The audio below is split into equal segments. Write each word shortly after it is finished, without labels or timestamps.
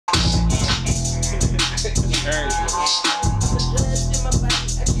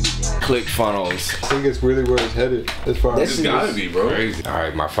ClickFunnels. I think it's really where it's headed as far as It's gotta be, bro. Crazy. All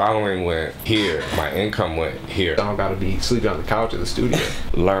right, my following went here. My income went here. I don't gotta be sleeping on the couch in the studio.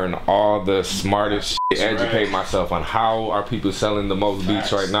 Learn all the smartest shit. Educate myself on how are people selling the most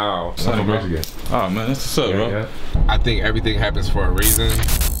beats right now. Sonny Digital. Oh man, that's what's up, bro. Yeah. I think everything happens for a reason.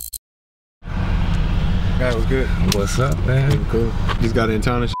 That was good. What's up, man? Cool. Just got in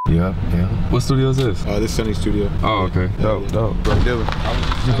town and shit. Yeah. What studio is this? This is Sonny's studio. Oh, okay. Dope. Bro, Dylan.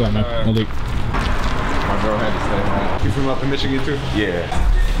 What's up, man? Malik. My girl had to stay home. You from up in Michigan too? Yeah.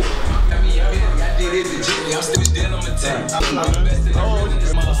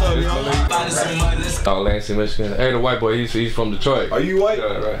 Oh, Lansing, Michigan. Hey, the white boy, he's from Detroit. Are you white?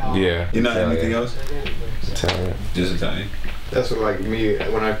 Right. Yeah. You're not anything else? Italian. Just Italian. That's what, like me,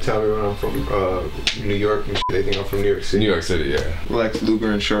 when I tell everyone I'm from New York and shit, they think I'm from New York City. New York City, yeah. Lex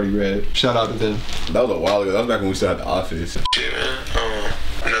Luger and Shorty Red. Shout out to them. That was a while ago. That was back when we still had the office. Shit, man.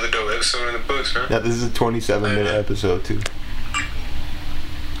 Another dope episode in the books, man. Yeah, this is a 27-minute episode too.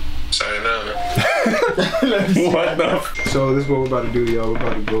 Sorry now, man. What the? So this is what we're about to do, y'all. We're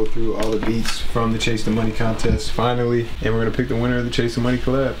about to go through all the beats from the Chase the Money contest, finally, and we're gonna pick the winner of the Chase the Money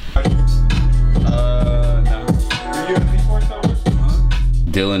collab. No. Are you a P4 somewhere?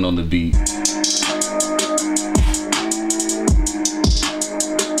 Dylan on the beat.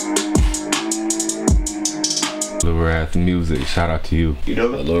 Lil Wrath Music, shout out to you. You know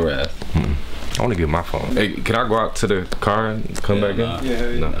that? Lil Wrath. I want to get my phone. Hey, can I go out to the car and come back in?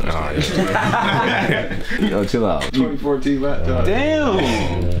 Yeah. No. Yo, chill out. 2014 laptop. Damn.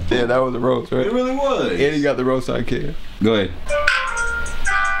 Yeah, that was a roast, right? It really was. And he got the roast sidekick. Go ahead.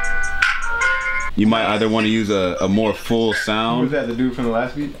 You might either want to use a more full Was sound. that the dude from the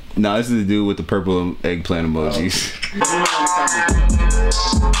last beat? No, this is the dude with the purple eggplant emojis.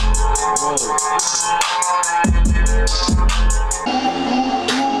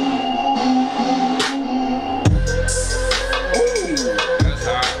 That's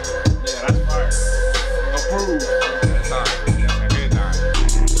hot. Yeah, that's fire. Approved. That's hot. That's a good time.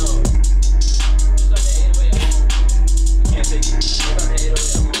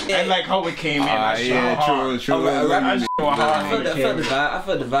 I like how it came in. Yeah, true. I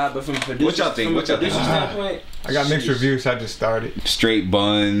felt the vibe, but from a producer, What y'all think? standpoint, I got mixed reviews. I just started. Straight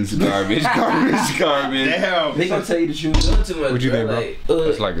buns, garbage, garbage. Damn. they gonna tell you the truth. Not too much. What'd you think, bro?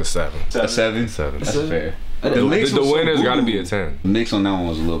 It's like a 7. A 7? 7. That's fair. The mix was so winner's got to good. be a 10. The mix on that one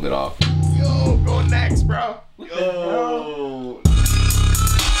was a little bit off. Yo, go next, bro. Yo.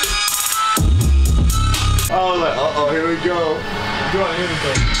 Oh, here we go. You want to hear this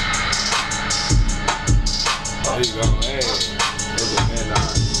though? There you go. Hey. That's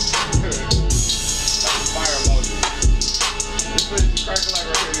a fire emoji. This is Cracka Lack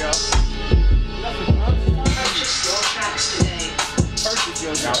right here, y'all. Purchase your tracks today. Purchase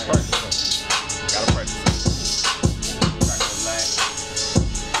your Gotta practice. Gotta practice.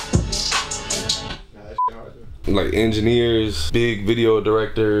 Like engineers, big video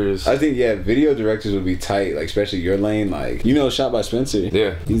directors. I think video directors would be tight, like especially your lane, like Shot by Spencer.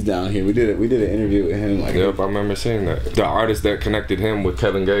 Yeah. He's down here. We did an interview with him. Like, Yep, I remember seeing that. The artist that connected him with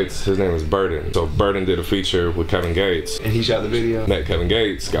Kevin Gates, his name is Burden. So Burden did a feature with Kevin Gates. And he shot the video. Met Kevin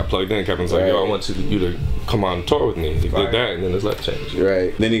Gates, got plugged in. Kevin's like, yo, I want you to come on tour with me. He did that, and then his life changed.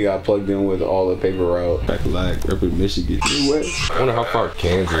 Right. Then he got plugged in with all the paper route. Cracka Lack, repping Michigan. I wonder how far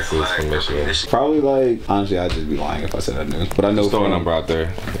Kansas is from Michigan. Probably like, honestly, I'd just be lying if I said I knew. But I know Just throw a from, number out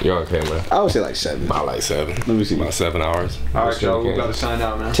there. You're on camera. I would say like 7. About like 7. Let me see. About 7 hours. All right, y'all. We're about to sign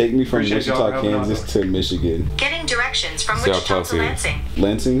out, man. Take me from Appreciate y'all Wichita, for helping Kansas to Michigan. Getting directions from See how Wichita close to he is. Lansing.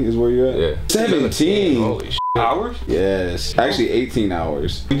 Lansing is where you're at? Yeah. 17 Holy shit. Hours? Yes. Actually 18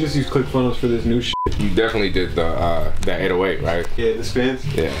 hours. We just use ClickFunnels for this new shit. You definitely did the 808, right? Yeah, the spins.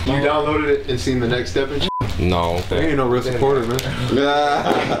 Yeah. You downloaded it and seen the next step and shit? No. You ain't no real supporter, man.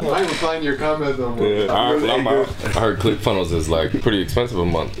 Yeah. I ain't replying to your comments no more. Yeah, I heard ClickFunnels is like pretty expensive a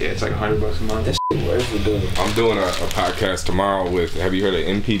month. Yeah, it's like $100 a month. That shit worth it, dude. I'm doing a podcast tomorrow with, have you heard of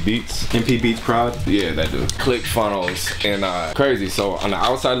MP Beats? MP Beats Prod. Yeah, that dude. ClickFunnels and crazy. So on the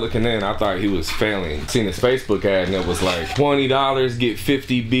outside looking in, I thought he was failing. Seen his Facebook ad and it was like $20, get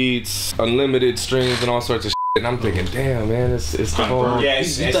 50 beats, unlimited streams and all sorts of shit. And I'm thinking, damn man, it's the whole stupid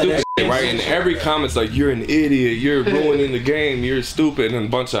shit, right? And every comment's like, you're an idiot, you're ruining the game, you're stupid, and a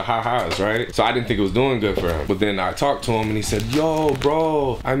bunch of ha-has, right? So I didn't think it was doing good for him. But then I talked to him and he said, yo,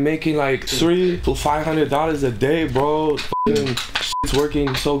 bro, I'm making like $300 to $500 a day, bro. It's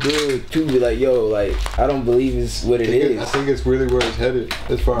working so good. People be like, yo, like, I don't believe it's what it is. I think it's really where it's headed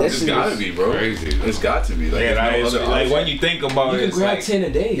as far as. It's gotta be, bro. Crazy. It's got to be. Like, Yeah, there's no like, other like option. when you think about You it, can it's grab like, 10 a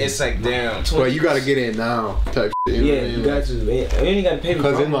day. it's like damn. But you gotta get in now type Yeah, you got to. You ain't got to pay.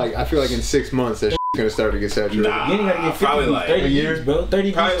 Because in like, I feel like in 6 months that gonna start to get saturated. Nah, You ain't got to get 50 probably beats, like 30 a year? beats, bro. 30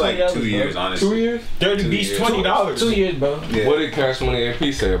 beats, Probably like $20, 2 years, bro. honestly. 2 years? 30 beats, $20. 2 years, bro. Yeah. What did Cash Money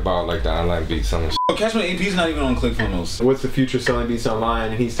AP say about like the online beats selling shit? Cash Money AP's not even on ClickFunnels. What's the future selling beats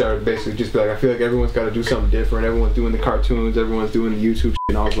online? And he started basically just be like, I feel like everyone's got to do something different. Everyone's doing the cartoons, everyone's doing the YouTube shit.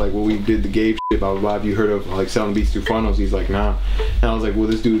 And I was like, well, we did the Gabe shit, blah, blah, blah. Have you heard of like selling beats through funnels? He's like, nah. And I was like, well,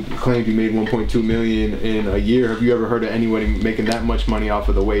 this dude claimed he made 1.2 million in a year. Have you ever heard of anybody making that much money off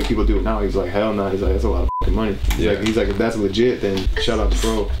of the way people do it now? He's like, hell no. He's like, that's a lot of fucking money. He's like, if that's legit, then shout out to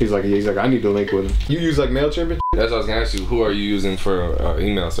bro. He's like, I need to link with him. You use like MailChimp? That's what I was gonna ask you. Who are you using for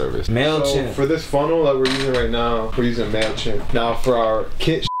email service? So MailChimp. for this funnel that we're using right now, we're using MailChimp. Now for our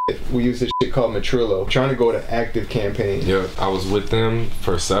kit shit, we use this shit called Matrillo. Trying to go to active campaign. Yeah, I was with them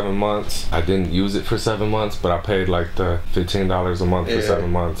for 7 months. I didn't use it for 7 months, but I paid like the $15 a month for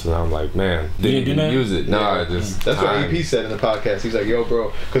 7 months, and I'm like, man, didn't even use it. No, I just. That's what AP said in the podcast. He's like, yo,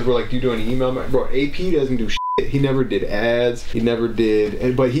 bro, because we're like, you doing the email? Bro, AP doesn't do shit. He never did ads. He never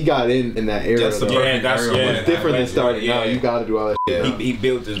did, but he got in that era. That's the perfect era. It's different than starting now. You got to do all that shit. Yeah. He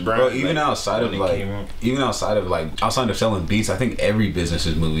built his brand. Bro, even outside of outside of selling beats, I think every business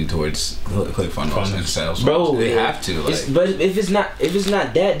is moving towards ClickFunnels and sales. Bro, they have to. But if it's not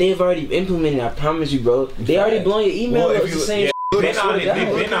that, they've already implemented. I promise you, bro. They already blowing your email. Well, It's the same. Been on it.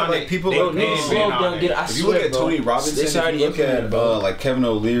 They've been on it. People They- look they- slow been down, on get- it. I If you look swear, at bro. Tony Robinson, It's if you already look at implemented, bro. like Kevin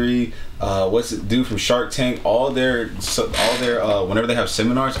O'Leary, what's the dude from Shark Tank? All their whenever they have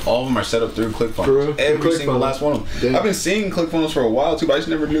seminars, all of them are set up through For real? ClickFunnels. Every single ClickFunnels. last one of them. Yeah. I've been seeing ClickFunnels for a while too, but I just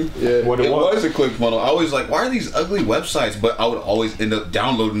never knew what it was a ClickFunnels. I always like, why are these ugly websites? But I would always end up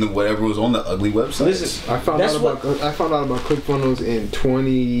downloading whatever was on the ugly websites. Listen, I found out about ClickFunnels in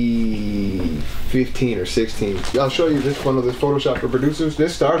 2015 or 16. I'll show you this funnel, this Photoshop for producers.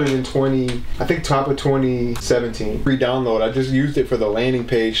 This started in I think top of 2017. Free download. I just used it for the landing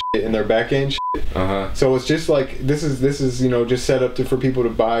page shit and their back end shit. So it's just like this is just set up for people to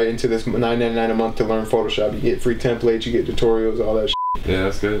buy into this $9.99 a month to learn Photoshop. You get free templates, you get tutorials, all that shit. Yeah,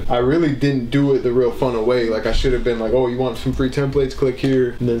 that's good. I really didn't do it the real funnel way. Like I should have been like, oh, you want some free templates? Click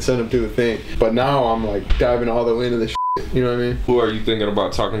here and then send them through the thing. But now I'm like diving all the way into this shit. You know what I mean? Who are you thinking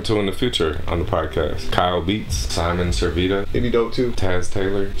about talking to in the future on the podcast? Kyle Beats, Simon Servita, It'd be dope too. Taz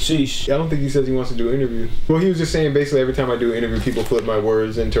Taylor. Sheesh. I don't think he says he wants to do interviews. Well, he was just saying basically every time I do an interview, people flip my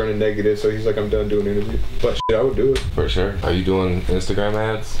words and turn it negative. So he's like, I'm done doing interviews. But shit, I would do it. For sure. Are you doing Instagram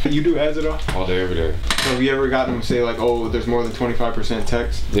ads? You do ads at all? All day, every day. Have you ever gotten them say like, oh, there's more than 25%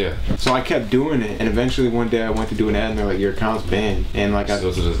 text? Yeah. So I kept doing it, and eventually one day I went to do an ad, and they're like, your account's banned. And like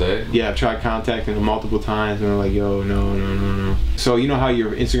Still to this day? Yeah, I've tried contacting them multiple times, and they're like, yo, no. So you know how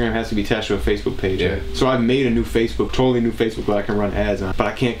your Instagram has to be attached to a Facebook page? Yeah. Right? So I've made a totally new Facebook that I can run ads on, but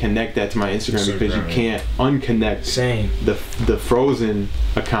I can't connect that to my Instagram because you can't unconnect the frozen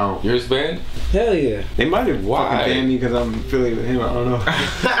account. Yours banned? Hell yeah. They might have fucking banned me because I'm affiliated with him. I don't know.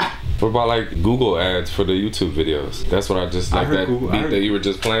 What about like Google ads for the YouTube videos? That's what I just like that beat that you were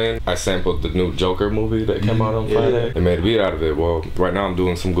just playing. I sampled the new Joker movie that came out on Friday. And made a beat out of it. Well, right now I'm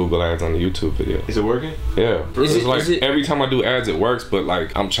doing some Google ads on the YouTube video. Is it working? Yeah. Every time I do ads it works, but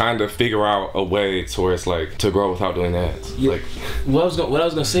like I'm trying to figure out a way to where it's like to grow without doing ads. Yeah. Like what I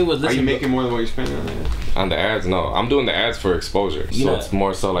was gonna say was, listen, are you making more than what you're spending on that? on the ads, no. I'm doing the ads for exposure. So it's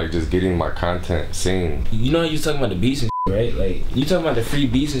more so like just getting my content seen. You know how you talking about the beats and shit, right? Like you talking about the free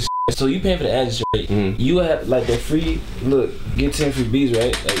beats and shit. So you paying for the ads and shit, right? You have like the free, look, get 10 free beats,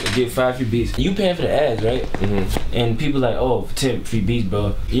 right? Like get 5 free beats. You paying for the ads, right? And people like, oh, for 10 free beats,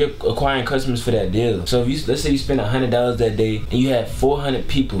 bro. You're acquiring customers for that deal. So if you, let's say you spend $100 that day and you have 400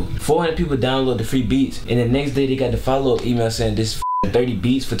 people download the free beats, and the next day they got the follow-up email saying this 30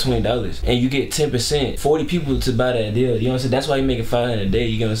 beats for $20, and you get 10%, 40 people to buy that deal. You know what I'm saying? That's why you making $500 a day.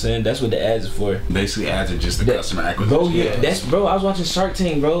 You know what I'm saying? That's what the ads are for. Basically, ads are just the customer acquisition. Bro, yeah, that's bro. I was watching Shark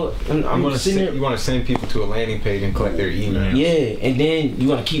Tank, bro. I'm sitting there. You want to send people to a landing page and collect their email. Yeah, and then you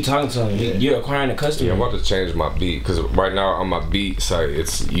want to keep talking to them. Yeah. You're acquiring a customer. Yeah, I'm about to change my beat because right now on my beat site,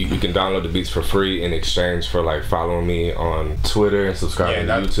 it's you can download the beats for free in exchange for like following me on Twitter and subscribing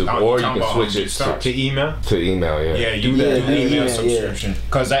to YouTube, or you can switch it to email. To email, yeah. Yeah, you Yeah, do the email yeah, subscription.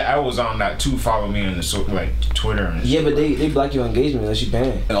 Cause I was on that too. Follow me on the like Twitter and Yeah, but they block your engagement unless you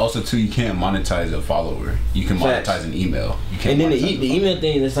paying. And also, too, you can't monetize a follower. You can Facts. monetize an email. You can't And then the monetize email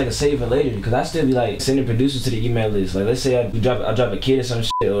thing, that's like a save for later, because I still be like sending producers to the email list. Like let's say I drop a kid or some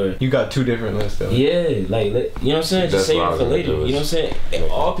shit, or You got 2 different lists though. yeah, like you know what I'm saying? Just That's save what I it was for gonna later. do You know what I'm is saying?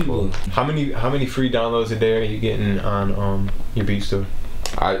 And all people. How many free downloads a day are you getting on your beat store?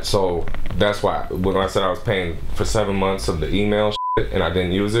 So that's why when I said I was paying for 7 months of the email shit and I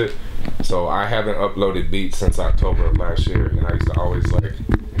didn't use it, So I haven't uploaded beats since October of last year, and I used to always like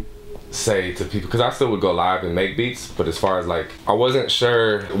say to people, because I still would go live and make beats, but as far as like, I wasn't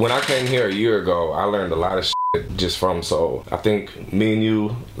sure. When I came here a year ago, I learned a lot of shit just from, so I think me and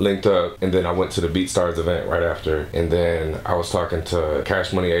you linked up, and then I went to the BeatStars event right after, and then I was talking to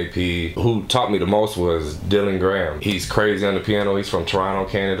Cash Money AP. Who taught me the most was Dylan Graham. He's crazy on the piano. He's from Toronto,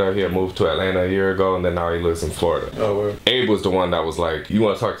 Canada. He had moved to Atlanta a year ago, and then now he lives in Florida. Oh, word. Abe was the one that was like, you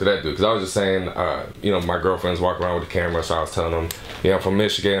want to talk to that dude? Because I was just saying, you know, my girlfriends walk around with the camera, so I was telling them, yeah, I'm from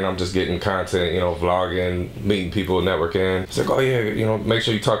Michigan. I'm just getting content, you know, vlogging, meeting people, networking. He's like, oh yeah, you know, make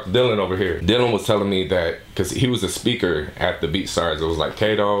sure you talk to Dylan over here. Dylan was telling me that, because he was a speaker at the BeatStars. It was like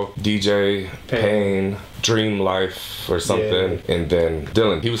Kato, DJ, Payne, Dream Life or something. Yeah. And then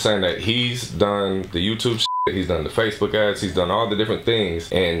Dylan, he was saying that he's done the YouTube shit, he's done the Facebook ads, he's done all the different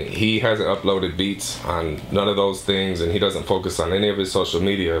things, and he hasn't uploaded beats on none of those things, and he doesn't focus on any of his social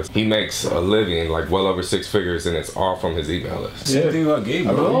medias. He makes a living, like well over 6 figures, and it's all from his email list. Same thing about Gabe,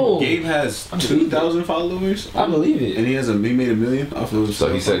 bro. Gabe has 2,000 followers. I believe it. And he made $1 million off those.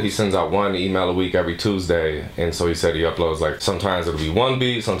 So he said he sends out 1 email a week every Tuesday, and so he said he uploads like, sometimes it'll be 1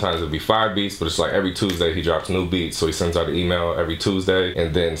 beat, sometimes it'll be 5 beats, but it's like every Tuesday he drops new beats. So he sends out an email every Tuesday,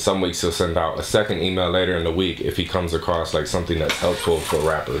 and then some weeks he'll send out a second email later in the week if he comes across like something that's helpful for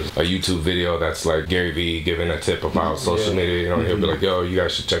rappers. A YouTube video that's like Gary Vee giving a tip about social media, you know, he'll be like, yo, you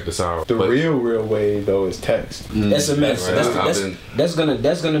guys should check this out. The real way though is text. SMS. Right. That's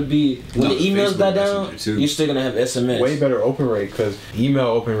gonna be, when the emails die down, you're still gonna have SMS. Way better open rate, because email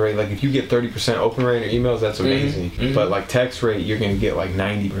open rate, like if you get 30% open rate in your emails, that's amazing. But like text rate, you're gonna get like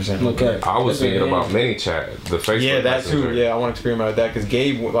 90%. Okay. I was thinking about ManyChat, the Facebook. Yeah, that messenger. too. Yeah, I want to experiment with that, because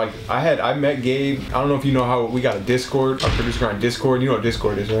Gabe, like I met Gabe. I don't know if you know how we got a Discord, our Producergrind Discord. You know what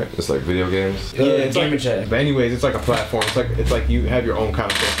Discord is, right? It's like video games. Yeah, it's Gamer like, chat. But anyways, it's like a platform. It's like you have your own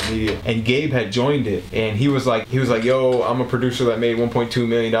kind of social media. And Gabe had joined it, and he was like, yo, I'm a producer that made $1.2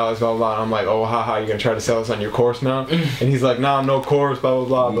 million, blah blah blah. And I'm like, oh haha, you're gonna try to sell us on your course now? And he's like, nah, no course, blah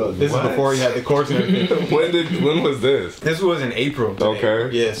blah blah. But this is before he had the course and everything. When was this? This was in April. Okay.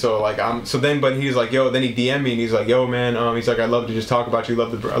 Yeah, so like but he was like, yo, then he DM'd me and he's like, yo man, he's like, I'd love to just talk about you.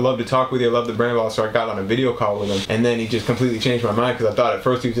 I love to talk with you. I love the brand. So I got on a video call with him, and then he just completely changed my mind, because I thought at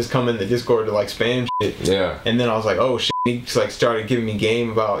first he was just coming in the Discord to like spam shit. Yeah. And then I was like, oh shit. He just like started giving me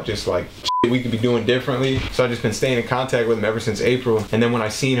game about just like shit we could be doing differently. So I just been staying in contact with him ever since April. And then when I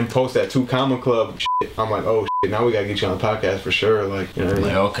seen him post that 2 Comma Club shit, I'm like, oh shit, now we gotta get you on the podcast for sure. Like, you know what I mean?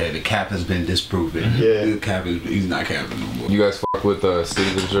 Like, okay, the cap has been disproven. Yeah. He's not capping no more. You guys fuck with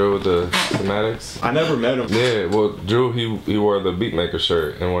Steve and Drew, the Thematics? I never met him. Yeah, well, Drew, he wore the Beatmaker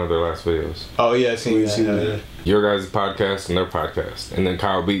shirt in one of their last videos. Oh yeah, I seen that. that. Your guys' podcast and their podcast. And then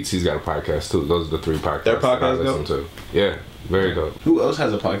Kyle Beats, he's got a podcast too. Those are the 3 podcasts Their that I podcast listen to. Yeah, very dope. Who else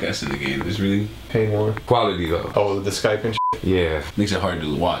has a podcast in the game? It's really Pay more. Quality though. Oh, the Skype and shit. Yeah. makes it hard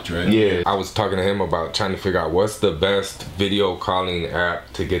to watch, right? Yeah, I was talking to him about trying to figure out what's the best video calling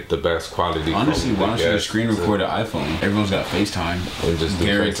app to get the best quality. Honestly, why don't you just screen record an iPhone? Everyone's got FaceTime. And just do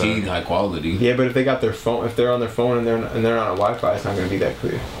guaranteed FaceTime. high quality. Yeah, but if they got their phone, if they're on their phone and they're on a Wi-Fi, it's not gonna be that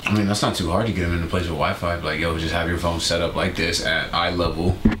clear. I mean, that's not too hard to get them in a place with Wi-Fi. Like, yo, just have your phone set up like this at eye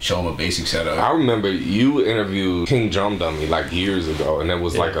level. Show them a basic setup. I remember you interviewed King Drum Dummy like years ago, and it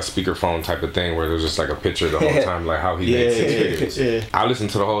was like a speakerphone type of thing where there was just like a picture the whole time, like how he made 6 figures. I listened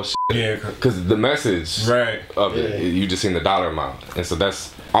to the whole shit. Yeah, because the message of it, you just seen the dollar amount, and so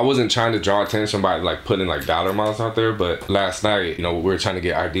that's. I wasn't trying to draw attention by like putting like dollar amounts out there, but last night, you know, we were trying to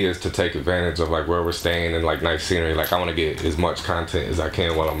get ideas to take advantage of like where we're staying and like nice scenery. Like I want to get as much content as I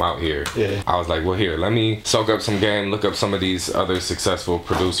can while I'm out here. Yeah. I was like, well, here, let me soak up some game, look up some of these other successful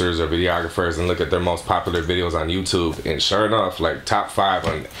producers or videographers, and look at their most popular videos on YouTube. And sure enough, like top 5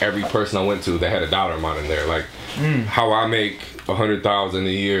 on every person I went to, they had a dollar amount in there. Like how I make 100,000 a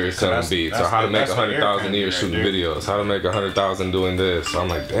year selling beats, or how to make 100,000 a year shooting videos, how to make 100,000 doing this. So I'm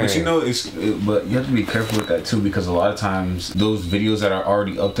like, dang. But you know, but you have to be careful with that too, because a lot of times those videos that are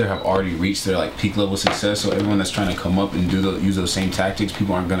already up there have already reached their like peak level success. So everyone that's trying to come up and use those same tactics,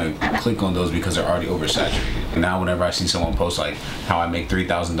 people aren't gonna click on those because they're already oversaturated. And now whenever I see someone post like how I make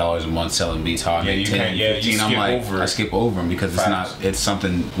 $3,000 a month selling beats, how I make 10, 15, I'm like, I skip over them because it's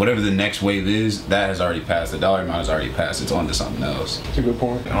something, whatever the next wave is, that has already passed. The dollar amount has already passed. It's on to something else. That's a good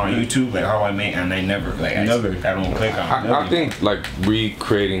point. On YouTube, like how I make, and they never, like I don't click on. I think like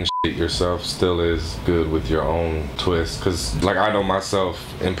recreating shit yourself still is good with your own twist, because like I know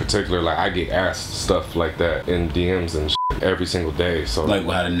myself in particular, like I get asked stuff like that in DMs and shit. every single day. So Like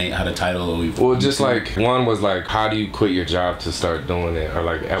how to title. Well, just like one was like, how do you quit your job to start doing it, or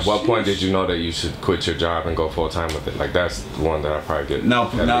like at what point did you know that you should quit your job and go full time with it? Like that's the one that I probably get now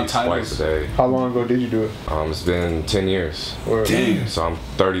at least titles. twice a day. How long ago did you do it? It's been 10 years. Dang. So I'm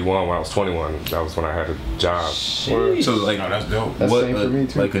 31. When I was 21, that was when I had a job. So like, No, that's dope. That's what same for me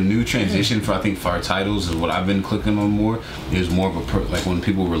too. like a new transition for I think for our titles is what I've been clicking on more is more of a like when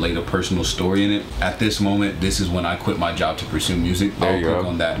people relate a personal story in it. At this moment, this is when I quit my job to pursue music. There I'll you click go.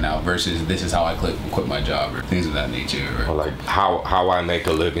 on that now versus this is how I quit my job or things of that nature. Or like how I make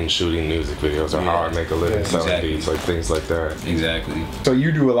a living shooting music videos, or how I make a living selling exactly. beats, like things like that. Exactly. So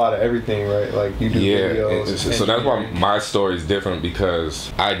you do a lot of everything, right? Like you do videos. and so that's why my story is different,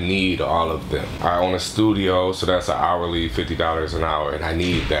 because I need all of them. I own a studio, so that's an hourly $50 an hour, and I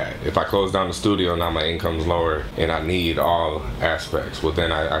need that. If I close down the studio, now my income's lower, and I need all aspects. Well,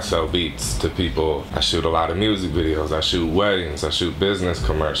 then I sell beats to people. I shoot a lot of music videos. I shoot weddings. I shoot business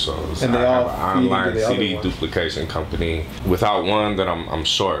commercials. And they I all have an feed into online the other CD one. duplication company. Without one, then I'm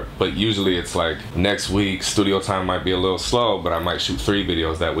short. But usually it's like next week studio time might be a little slow, but I might shoot 3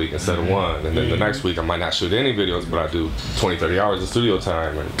 videos that week instead of 1, and then the next week I might not shoot any videos, but I do 20-30 hours of studio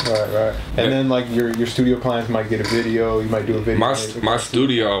time. And Right. And then like your studio clients might get a video. You might do a video. my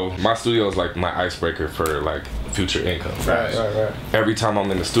studio is like my icebreaker for like future income. Right. Every time I'm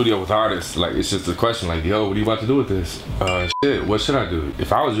in the studio with artists, like it's just a question like, yo, what are you about to do with this? Shit, what should I do?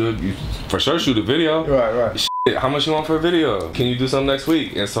 If I was you for sure shoot a video. Right. Shit, how much you want for a video? Can you do something next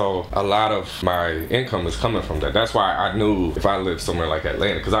week? And so a lot of my income is coming from that. That's why I knew if I lived somewhere like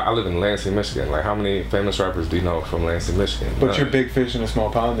Atlanta, because I live in Lansing, Michigan. Like how many famous rappers do you know from Lansing, Michigan? But None. you're big fish in a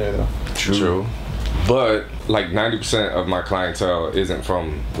small pond there, though. True. But like 90% of my clientele isn't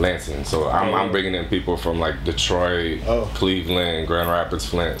from Lansing, so I'm bringing in people from like Detroit, Cleveland, Grand Rapids,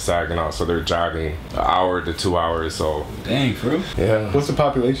 Flint, Saginaw. So they're driving an hour to 2 hours. So Dang, for real? yeah. What's the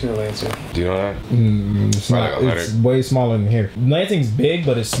population of Lansing? Do you know that? It's not. It's way smaller than here. Lansing's big,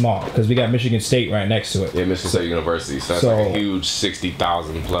 but it's small because we got Michigan State right next to it. Yeah, Michigan State University. So that's like a huge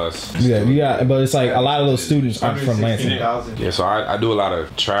 60,000 plus. Yeah, we got, but it's like a lot of those students aren't from Lansing. Yeah, so I do a lot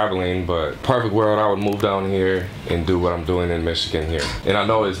of traveling, but perfect world, I would move down here and do what I'm doing in Michigan here. And I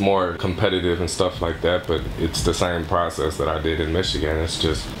know it's more competitive and stuff like that, but it's the same process that I did in Michigan. It's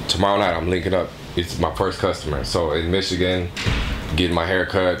just tomorrow night I'm linking up. It's my first customer. So in Michigan, getting my hair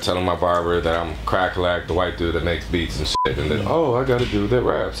cut, telling my barber that I'm Cracka Lack, the white dude that makes beats and shit. And then, I got a dude that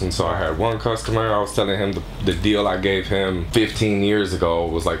raps. And so I had one customer, I was telling him the deal I gave him 15 years ago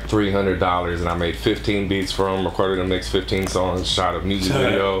was like $300, and I made 15 beats for him, recorded and mixed 15 songs, shot a music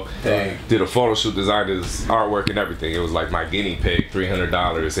video, did a photo shoot, designed his artwork and everything. It was like my guinea pig,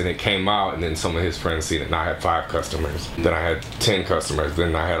 $300. And it came out, and then some of his friends seen it. And I had 5 customers. Then I had 10 customers.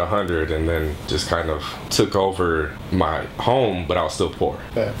 Then I had 100, and then just kind of took over my home, but I was still poor.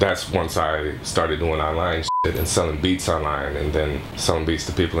 That's once I started doing online shit and selling beats online, and then selling beats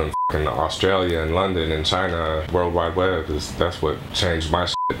to people in fucking Australia and London and China. World Wide Web that's what changed my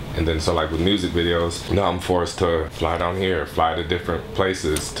shit. And then so like with music videos, now I'm forced to fly down here, fly to different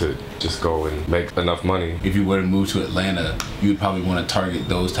places to just go and make enough money. If you were to move to Atlanta, you would probably want to target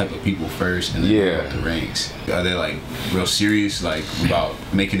those type of people first and then move up the ranks. Are they like real serious like about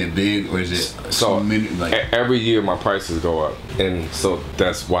making it big, or is it so many, like every year my prices go up, and so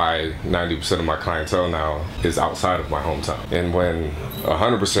that's why 90% of my clientele now is outside of my hometown. And when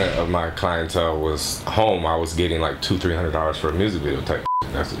 100% of my clientele was home, I was getting like $200-300 for a music video type.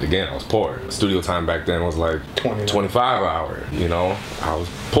 That's, again, I was poor. Studio time back then was like 25 an hour, you know? I was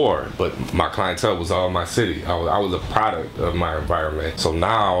poor, but my clientele was all my city. I was a product of my environment. So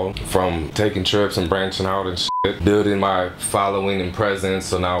now, from taking trips and branching out and shit, building my following and presence,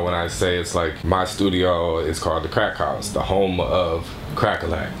 so now when I say it's like my studio is called the Crack House, the home of Cracka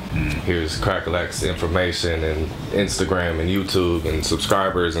Lack. Here's Cracka Lack's information and Instagram and YouTube and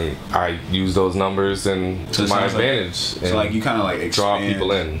subscribers, and I use those numbers and to my advantage. So like you kind of like draw expand,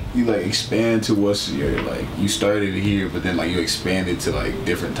 people in. You like expand to what's your like you started here, but then like you expanded to like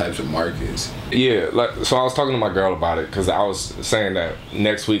different types of markets. Yeah, like so I was talking to my girl about it because I was saying that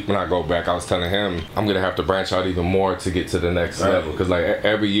next week when I go back, I was telling him I'm gonna have to branch out even more to get to the next level, because like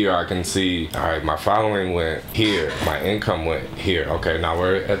every year I can see, all right, my following went here, my income went here. Okay, now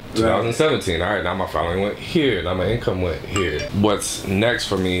we're at 2017. All right, now my following went here, now my income went here. What's next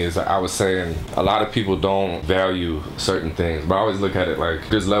for me is I was saying a lot of people don't value certain things, but I always look at it like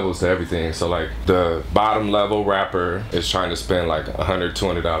there's levels to everything. So like the bottom level rapper is trying to spend like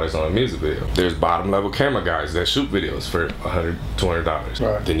 $100-200 on a music video. There's bottom level camera guys that shoot videos for $100-200.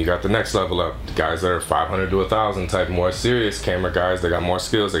 Right. Then you got the next level up, the guys that are $500 to $1,000 type, more serious camera guys. They got more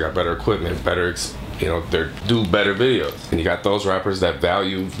skills, they got better equipment, better you know, they do better videos. And you got those rappers that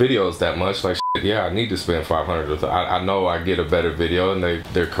value videos that much, like, shit, yeah, I need to spend $500. I know I get a better video in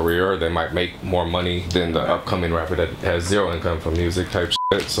their career, or they might make more money than the upcoming rapper that has zero income from music type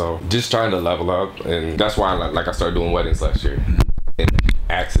shit. So just trying to level up, and that's why I started doing weddings last year.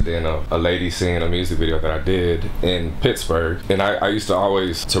 Accident of a lady seeing a music video that I did in Pittsburgh, and I used to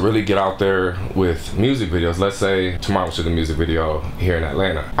always to really get out there with music videos. Let's say tomorrow we shoot a music video here in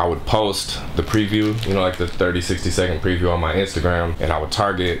Atlanta. I would post the preview, you know, like the 30-60 second preview on my Instagram, and I would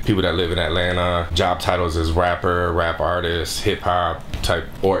target people that live in Atlanta. Job titles is rapper, rap artist, hip hop type,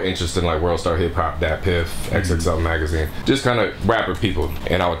 or interested in like World Star Hip Hop, Dat Piff, XXL Magazine, just kind of rapper people.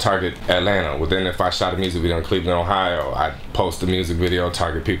 And I would target Atlanta. Well, then if I shot a music video in Cleveland, Ohio, I'd post a music video,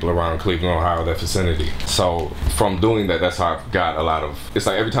 target people around Cleveland, Ohio, that vicinity. So from doing that, that's how I've got a lot of, it's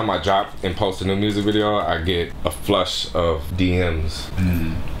like every time I drop and post a new music video, I get a flush of DMs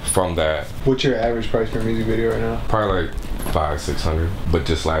from that. What's your average price per music video right now? Probably like $500-600, but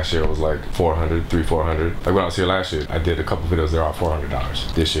just last year it was like $400, $300-400. Like when I was here last year, I did a couple videos, they're all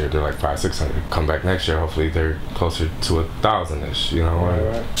 $400. This year they're like $500-600. Come back next year, hopefully they're closer to $1,000-ish, you know.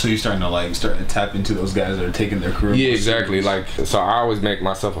 Right. So you're starting to tap into those guys that are taking their career. Yeah, exactly. Like, so I always make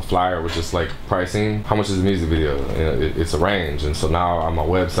myself a flyer with just like pricing. How much is a music video? It's a range, and so now on my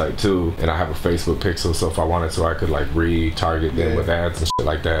website too, and I have a Facebook pixel, so if I wanted to, I could like retarget them with ads and shit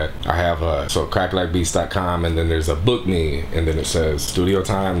like that. I have so cracklackbeats.com, and then there's a book me, and then it says studio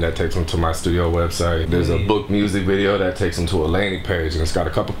time, that takes them to my studio website. There's a book music video that takes them to a landing page, and it's got a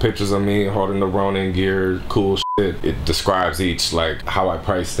couple pictures of me holding the Ronin gear, cool shit. It describes each, like how I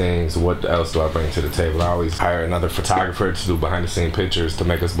price things, what else do I bring to the table. I always hire another photographer to do behind the scene pictures to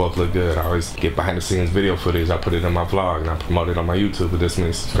make us both look good. I always get behind the scenes video footage, I put it in my vlog, and I promote it on my YouTube with this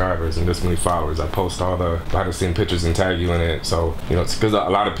many subscribers and this many followers. I post all the behind the scene pictures and tag you in it. So, you know, it's because a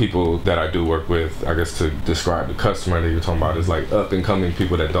lot of people that I do work with, I guess to describe the customer that you're talking about, is like up and coming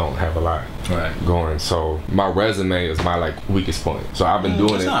people that don't have a lot going. So my resume is my like weakest point. So I've been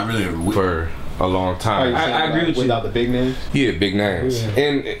doing it for a long time. I agree with you. Without the big names? Yeah, big names.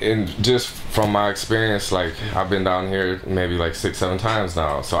 And just from my experience, like I've been down here maybe like 6-7 times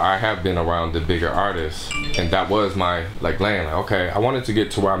now. So I have been around the bigger artists, and that was my like lane. Like, okay, I wanted to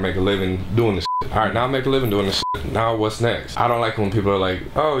get to where I make a living doing this shit. All right, now I make a living doing this shit. Now what's next? I don't like when people are like,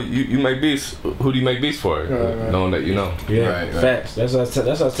 oh, you make beats. Who do you make beats for? Knowing that you know. Yeah, facts. That's what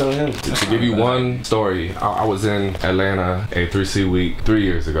I was telling him. To give you one story, I was in Atlanta A3C week 3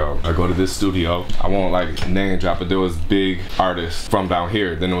 years ago. I go to this studio. I won't like name drop, but there was big artists from down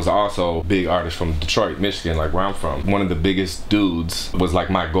here. Then there was also big artists from Detroit, Michigan, like where I'm from. One of the biggest dudes was like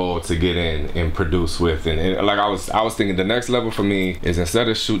my goal to get in and produce with. And like I was thinking the next level for me is, instead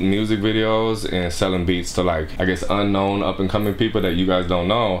of shooting music videos and selling beats to like, I guess, unknown up and coming people that you guys don't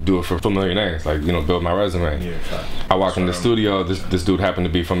know, do it for familiar names, like, you know, build my resume. Yeah, I walked in the studio, this dude happened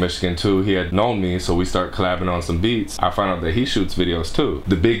to be from Michigan too. He had known me, so we start collabing on some beats. I found out that he shoots videos too.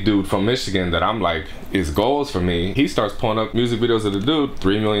 The big dude from Michigan that I'm like is goals for me, he starts pulling up music videos of the dude,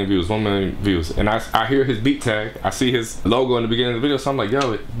 3 million views, 1 million views, and I hear his beat tag, I see his logo in the beginning of the video, so I'm like,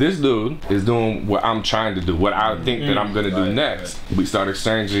 yo, this dude is doing what I'm trying to do, what I think that I'm gonna do next. We start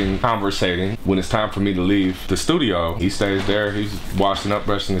exchanging, conversating. When it's time for me to leave the studio, he stays there, he's washing up,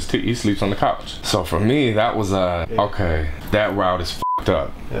 brushing his teeth, he sleeps on the couch. So for me, that was okay, that route is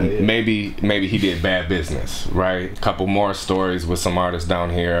up. Maybe he did bad business, right? Couple more stories with some artists down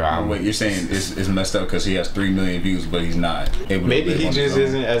here. Wait, you're saying it's messed up because he has 3 million views, but he's not able. Maybe he just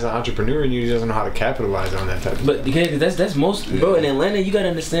isn't as an entrepreneur, and he doesn't know how to capitalize on that type of But because that's most, bro. In Atlanta, you gotta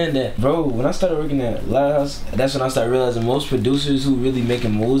understand that, bro. When I started working at Lighthouse, that's when I started realizing most producers who really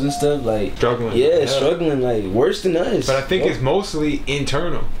making moves and stuff, like struggling, struggling, like worse than us. But I think it's mostly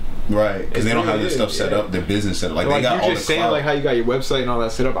internal. Right, because they don't have their stuff set up, their business set up. Like they got you're all just the saying, like how you got your website and all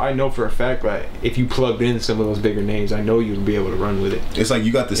that set up. I know for a fact, like if you plugged in some of those bigger names, I know you'd be able to run with it. It's like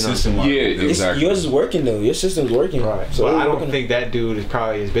you got the system. Yeah, exactly. Yours is working though. Your system's working. Right. So I don't think that dude is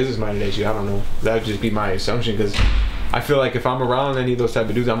probably as business minded as you. I don't know. That would just be my assumption, because I feel like if I'm around any of those type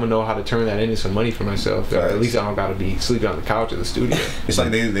of dudes, I'm gonna know how to turn that into some money for myself. Or at least I don't gotta be sleeping on the couch at the studio. It's like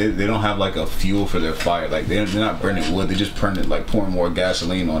they don't have like a fuel for their fire. Like they're not burning wood. They just like pouring more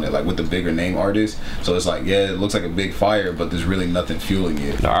gasoline on it. Like with the bigger name artists. So it's like, yeah, it looks like a big fire, but there's really nothing fueling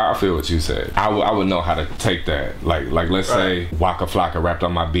it. No, I feel what you said. I would know how to take that. Like let's say Waka Flocka rapped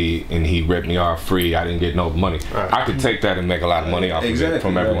on my beat and he ripped me off free. I didn't get no money. I could take that and make a lot of money off of it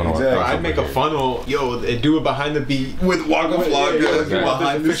from everyone else. I'd make a funnel. Yo, do it behind the beat with Waka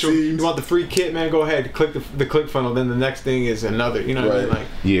Flocka. You want the free kit, man? Go ahead, click the click funnel. Then the next thing is another. You know what I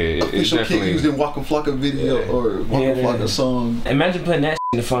mean? Like official kit used in Waka Flocka video or Waka Flocka song. Imagine putting that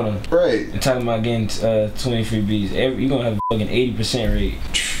in the funnel. Right. And talking about getting 20 free beats. You're gonna have a fucking 80% rate.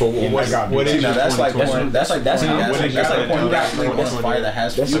 What is now that's like That's point. That's like point. You got like one fire that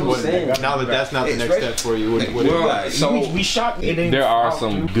has. That's what I'm saying. Now that that's not the next step for you, what Well, so we shot. there are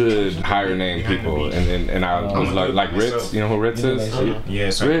some good higher name people, and I was like Ritz. You know who Ritz is? Yeah,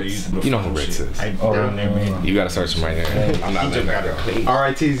 so Ritz. You know who Ritz is. You gotta search him right here. I'm not letting that go.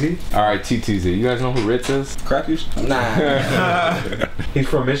 RITZ? RITTZ. You guys know who Ritz is? Crackers? Nah. He's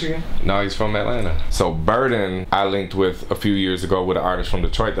from Michigan? No, he's from Atlanta. So Burden, I linked with a few years ago with an artist from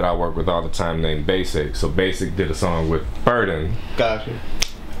Detroit that I work with all the time named Basic. So Basic did a song with Burden. Gotcha.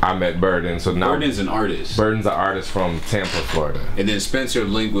 I met Burden. So now Burden's an artist. Burden's an artist from Tampa, Florida. And then Spencer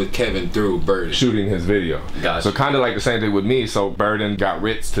linked with Kevin through Burden. Shooting his video. Gotcha. So kind of like the same thing with me. So Burden got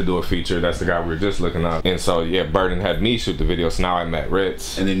Ritz to do a feature. That's the guy we were just looking up. And so yeah, Burden had me shoot the video. So now I met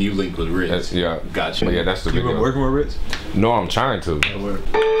Ritz. And then you linked with Ritz. Yeah. Gotcha. But yeah, that's the You video. been working with Ritz? No, I'm trying to.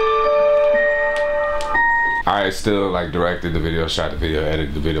 I still like directed the video, shot the video,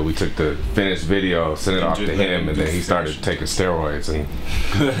 edited the video. We took the finished video, sent it off to him, and then he started taking steroids. And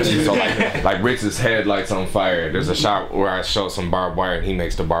so like Ritz's headlights on fire. There's a shot where I show some barbed wire, and he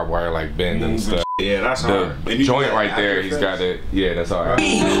makes the barbed wire like bend and stuff. Yeah, that's The hard. joint right there, he's got it. Yeah, that's all right.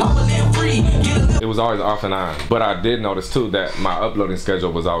 It was always off and on. But I did notice too that my uploading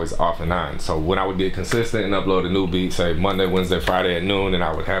schedule was always off and on. So when I would get consistent and upload a new beat, say Monday, Wednesday, Friday at noon, and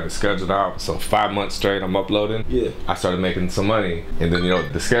I would have it scheduled out. So 5 months straight I'm uploading. Yeah. I started making some money. And then, you know,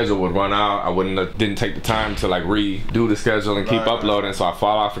 the schedule would run out. I didn't take the time to like redo the schedule and keep uploading. So I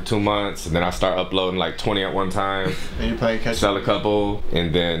fall off for 2 months, and then I start uploading like 20 at one time. And you're playing catch Sell a couple,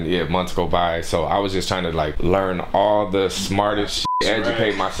 and then yeah, months go by. So I was just trying to like learn all the smartest shit,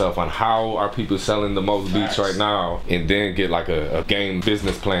 educate myself on how are people selling the most beats right now, and then get like a game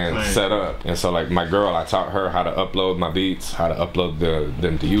business plan set up. And so like my girl, I taught her how to upload my beats, how to upload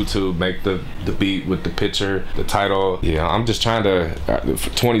them to YouTube, make the beat with the picture, the title. Yeah, I'm just trying to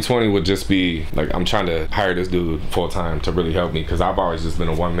 2020 would just be like, I'm trying to hire this dude full time to really help me, because I've always just been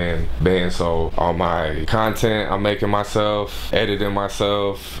a one-man band. So all my content I'm making myself, editing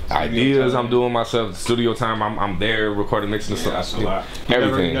myself, ideas I'm doing myself, studio time I'm there recording, mixing the stuff,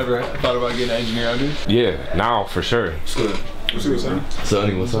 everything. You never thought about getting an engineer out there? Yeah, now for sure. What's good? What's good, son?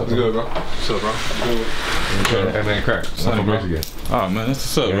 Sonny, what's up? What's good, bro? What's up, bro? Hey man, Crack. Sonny, bro. Oh man, that's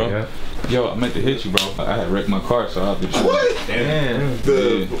what's up, bro. Yeah. Yo, I meant to hit you, bro. I had wrecked my car, so I'll be What? Damn.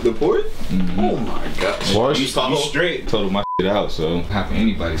 The port? Oh my god. Porsche? You straight. Total my shit out, so have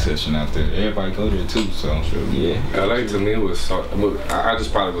anybody session out there. Everybody go there too, so yeah. LA to me was so, I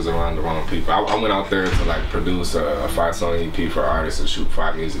just probably was around the wrong people. I went out there to like produce a 5-song EP for artists and shoot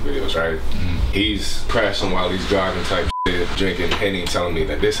 5 music videos, right? He's crashing while he's driving type shit, drinking Henny, telling me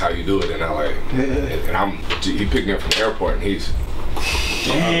that this how you do it in LA. And he picked me up from the airport, and he's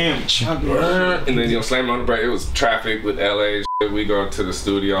Damn. and then slamming on the brake. It was traffic with LA shit. We go to the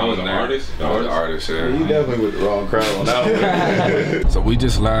studio. Oh, the artist? The artist, yeah. You definitely with the wrong crowd on that one. So we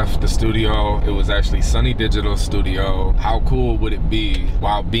just left the studio. It was actually Sonny Digital studio. How cool would it be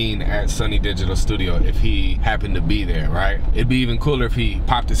while being at Sonny Digital studio if he happened to be there, right? It'd be even cooler if he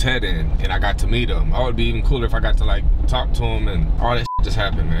popped his head in and I got to meet him. Oh, it'd be even cooler if I got to like talk to him, and all that shit just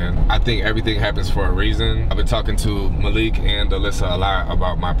happened, man. I think everything happens for a reason. I've been talking to Malik and Alyssa a lot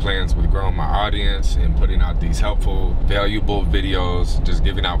about my plans with growing my audience and putting out these helpful, valuable videos, just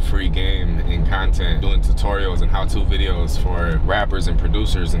giving out free game and content, doing tutorials and how-to videos for rappers and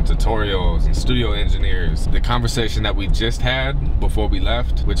producers, and tutorials and studio engineers. The conversation that we just had before we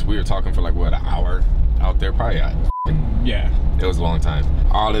left, which we were talking for like what, an hour out there, probably yeah, it was a long time.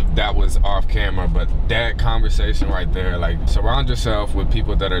 All of that was off camera, but that conversation right there, like, surround yourself with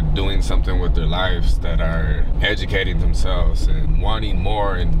people that are doing something with their lives, that are educating themselves and wanting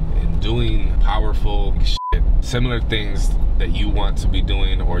more and doing powerful shit, similar things that you want to be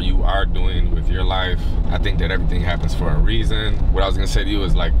doing or you are doing with your life. I think that everything happens for a reason. What I was gonna say to you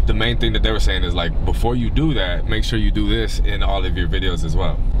is like, the main thing that they were saying is like, before you do that, make sure you do this in all of your videos as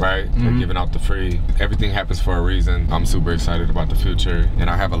well, right? Like giving out the free. Everything happens for a reason. I'm super excited about the future, and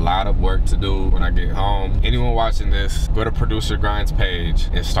I have a lot of work to do when I get home. Anyone watching this, go to Producergrind's page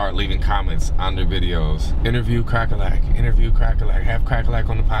and start leaving comments on their videos. Interview Cracka Lack, interview Cracka Lack, have Cracka Lack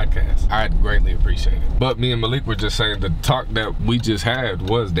on the podcast. I'd greatly appreciate it. But me and Malik were just saying the talk that we just had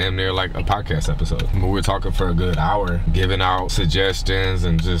was damn near like a podcast episode. We were talking for a good hour, giving out suggestions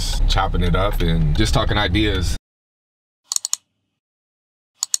and just chopping it up and just talking ideas